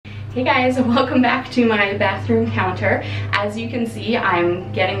Hey guys, welcome back to my bathroom counter. As you can see,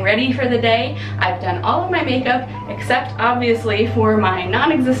 I'm getting ready for the day. I've done all of my makeup except obviously for my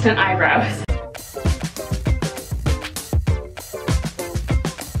non-existent eyebrows.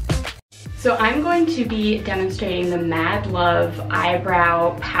 So I'm going to be demonstrating the MADLUVV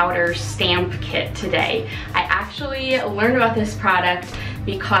Eyebrow Powder Stamp Kit today. I actually learned about this product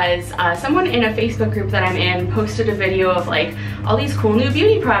because someone in a Facebook group that I'm in posted a video of like all these cool new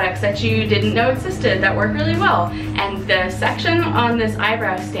beauty products that you didn't know existed that work really well. And the section on this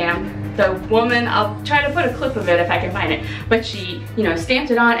eyebrow stamp, the woman, I'll try to put a clip of it if I can find it, but she,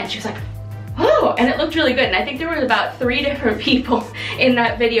 stamped it on and she was like, oh, and it looked really good. And I think there was about 3 different people in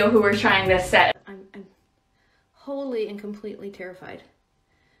that video who were trying this set. I'm wholly and completely terrified.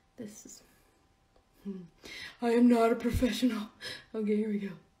 This is... I am not a professional. Okay, here we go.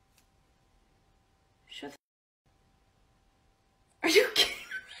 Shut the... Are you kidding me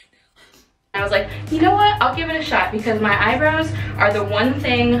right now? I was like, you know what? I'll give it a shot because my eyebrows are the one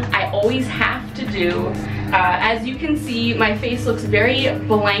thing I always have to do. As you can see, my face looks very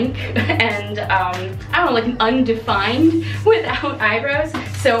blank and I don't know, like undefined without eyebrows.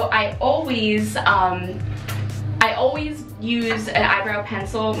 So I always use an eyebrow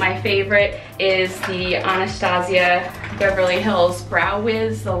pencil. My favorite is the Anastasia Beverly Hills Brow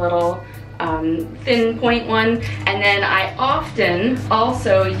Wiz, the little thin point one. And then I often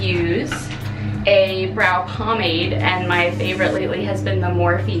also use a brow pomade, and my favorite lately has been the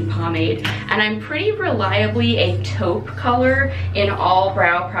Morphe pomade. And I'm pretty reliably a taupe color in all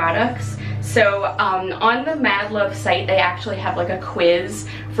brow products. So on the MADLUVV site, they actually have like a quiz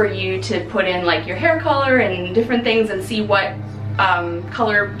for you to put in like your hair color and different things and see what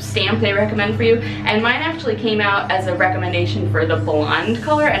color stamp they recommend for you. And mine actually came out as a recommendation for the blonde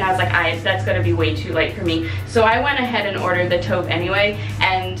color, and I was like, that's gonna be way too light for me. So I went ahead and ordered the taupe anyway,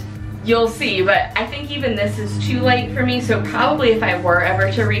 and you'll see, but I think even this is too light for me, so probably if I were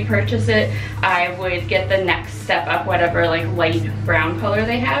ever to repurchase it, I would get the next step up, whatever like light brown color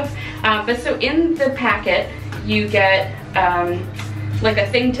they have. But so in the packet, you get like a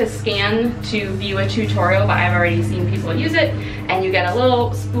thing to scan to view a tutorial, but I've already seen people use it, and you get a little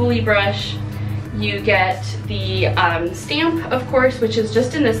spoolie brush. You get the stamp, of course, which is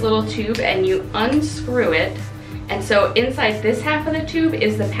just in this little tube, and you unscrew it. And so inside this half of the tube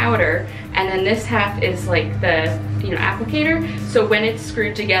is the powder, and then this half is like the applicator. So when it's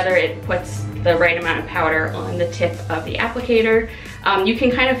screwed together, it puts the right amount of powder on the tip of the applicator. You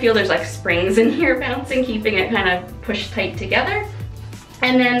can kind of feel there's like springs in here bouncing, keeping it kind of pushed tight together.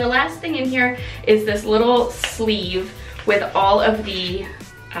 And then the last thing in here is this little sleeve with all of the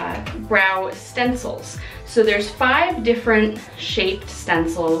brow stencils. So there's 5 different shaped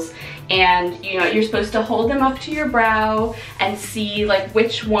stencils, and you're supposed to hold them up to your brow and see like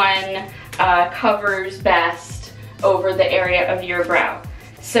which one covers best over the area of your brow.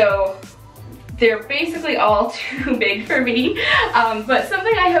 So they're basically all too big for me, but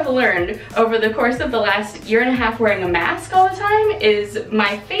something I have learned over the course of the last 1.5 years wearing a mask all the time is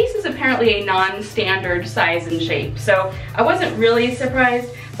my face is apparently a non-standard size and shape. So I wasn't really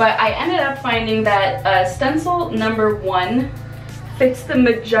surprised, but I ended up finding that stencil number 1 fits the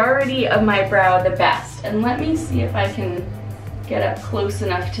majority of my brow the best. And let me see if I can get up close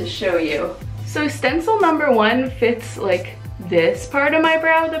enough to show you. So stencil number 1 fits like this part of my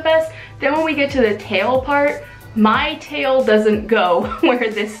brow the best. Then when we get to the tail part, my tail doesn't go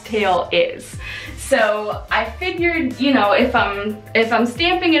where this tail is. So I figured, if I'm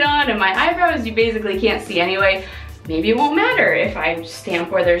stamping it on and my eyebrows you basically can't see anyway, maybe it won't matter if I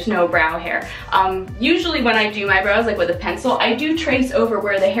stamp where there's no brow hair. Usually when I do my brows, like with a pencil, I do trace over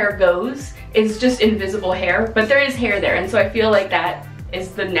where the hair goes. It's just invisible hair, but there is hair there, and so I feel like that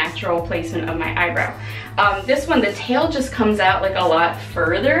is the natural placement of my eyebrow. This one, the tail just comes out like a lot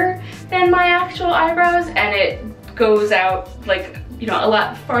further than my actual eyebrows, and it goes out like, a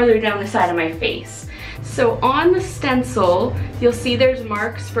lot farther down the side of my face. So on the stencil, you'll see there's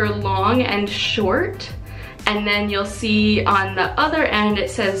marks for long and short. And then you'll see on the other end it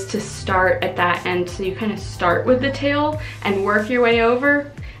says to start at that end, so you kind of start with the tail and work your way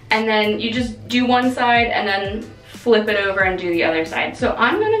over, and then you just do one side and then flip it over and do the other side. So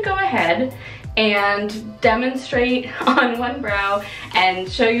I'm gonna go ahead and demonstrate on one brow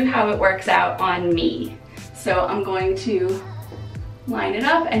and show you how it works out on me. So I'm going to line it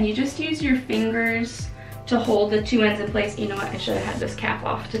up, and you just use your fingers to hold the 2 ends in place. You know what, I should have had this cap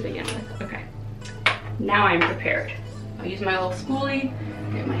off to begin with. Okay. Now I'm prepared. I'll use my little spoolie,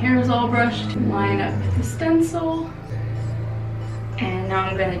 get my hairs all brushed, line up the stencil, and now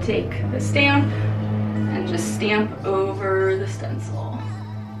I'm going to take the stamp and just stamp over the stencil.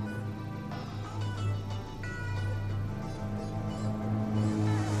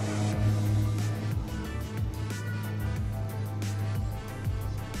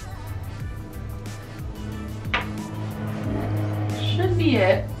 be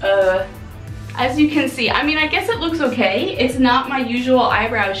it. As you can see, I mean, I guess it looks okay. It's not my usual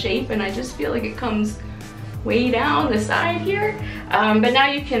eyebrow shape, and I just feel like it comes way down the side here. But now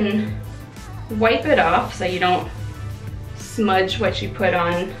you can wipe it off so you don't smudge what you put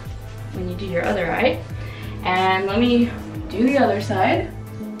on when you do your other eye. And let me do the other side.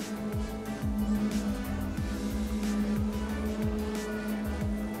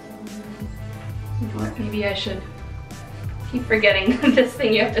 You know what, maybe I should keep forgetting this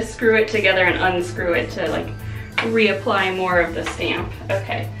thing. You have to screw it together and unscrew it to like reapply more of the stamp.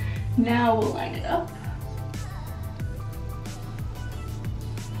 Okay, now we'll line it up.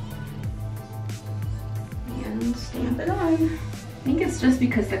 And stamp it on. I think it's just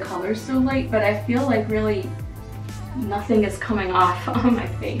because the color's so light, but I feel like really nothing is coming off on my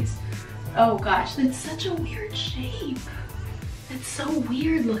face. Oh gosh, that's such a weird shape. It's so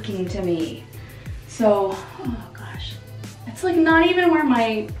weird looking to me. So, oh gosh. It's like not even where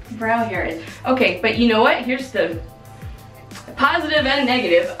my brow hair is. Okay, but you know what? Here's the positive and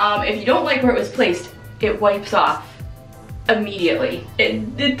negative. If you don't like where it was placed, it wipes off immediately.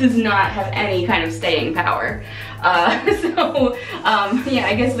 It does not have any kind of staying power. Yeah,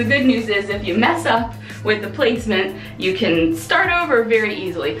 I guess the good news is if you mess up with the placement, you can start over very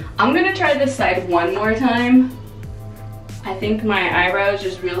easily. I'm gonna try this side one more time. I think my eyebrows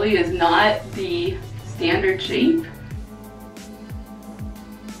just really is not the standard shape.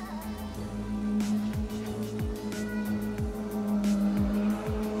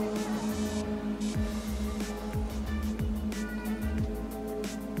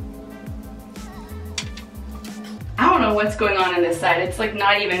 I don't know what's going on this side. It's like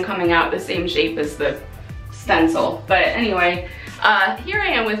not even coming out the same shape as the stencil. But anyway, here I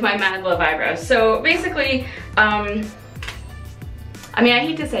am with my MADLUVV eyebrows. So basically, I mean, I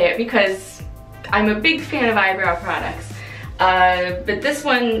hate to say it because I'm a big fan of eyebrow products. But this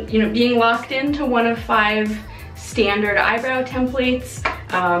one, you know, being locked into one of 5 standard eyebrow templates,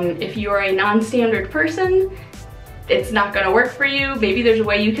 if you are a non-standard person, it's not gonna work for you. Maybe there's a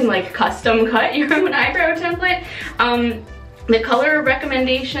way you can like custom cut your own eyebrow template. The color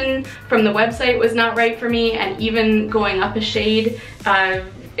recommendation from the website was not right for me, and even going up a shade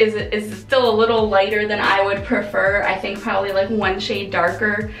is still a little lighter than I would prefer. I think probably like 1 shade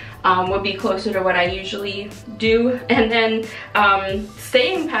darker would be closer to what I usually do. And then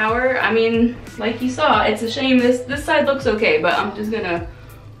staying power, I mean, like you saw, it's a shame this side looks okay, but I'm just gonna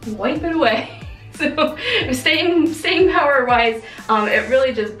wipe it away. So staying power wise, it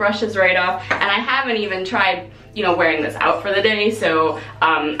really just brushes right off, and I haven't even tried, you know, wearing this out for the day, so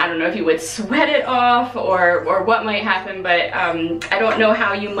I don't know if you would sweat it off or what might happen, but I don't know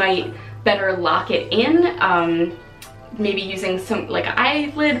how you might better lock it in. Maybe using some like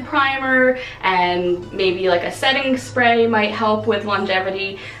eyelid primer and maybe like a setting spray might help with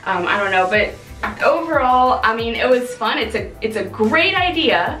longevity. I don't know, but overall, I mean, it was fun. It's a great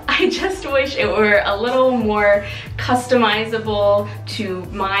idea. I just wish it were a little more customizable to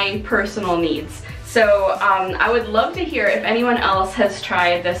my personal needs. So I would love to hear if anyone else has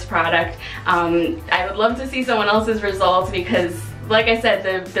tried this product. I would love to see someone else's results because, like I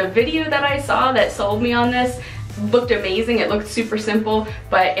said, the video that I saw that sold me on this looked amazing. It looked super simple,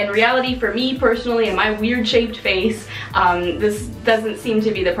 but in reality, for me personally, and my weird shaped face, this doesn't seem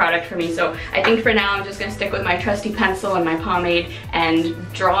to be the product for me. So I think for now I'm just gonna stick with my trusty pencil and my pomade and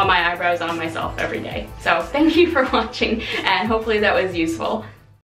draw my eyebrows on myself every day. So thank you for watching, and hopefully that was useful.